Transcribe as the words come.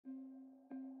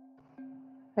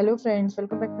Hello friends,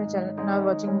 welcome back to my channel. Now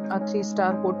we're watching a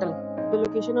 3-star hotel. The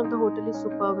location of the hotel is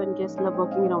superb and guests love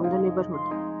walking around the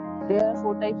neighborhood. There are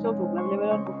 4 types of rooms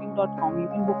available on booking.com. You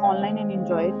can book online and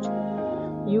enjoy it.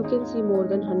 You can see more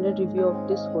than 100 reviews of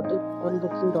this hotel on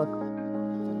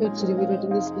booking.com. Its review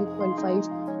rating is 8.5,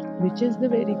 which is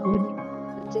very good.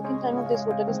 The check-in time of this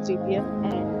hotel is 3 p.m.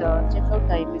 and check-out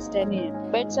time is 10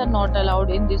 a.m. Pets are not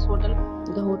allowed in this hotel.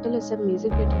 The hotel accepts major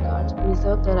credit cards and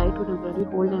reserves the right to temporarily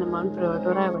hold an amount prior to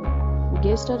arrival.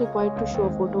 Guests are required to show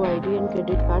a photo ID and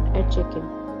credit card at check-in.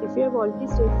 If you have already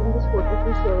stayed in this hotel,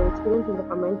 please share your experience in the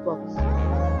comment box.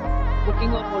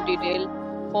 Booking or more detail,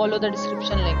 follow the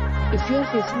description link. If you are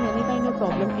facing any kind of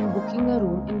problem in booking a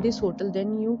room in this hotel,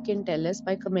 then you can tell us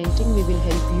by commenting. We will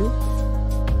help you.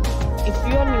 If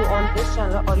you are new on this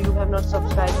channel or you have not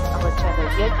subscribed our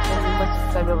channel yet, then you must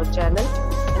subscribe our channel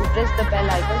and press the bell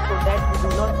icon so that you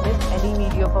do not miss any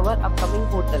video of our upcoming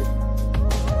hotel.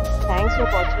 Thanks for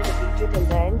watching the video till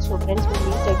the end. So friends, will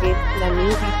meet again in a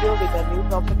new video with a new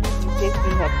property. Be safe,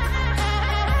 be happy.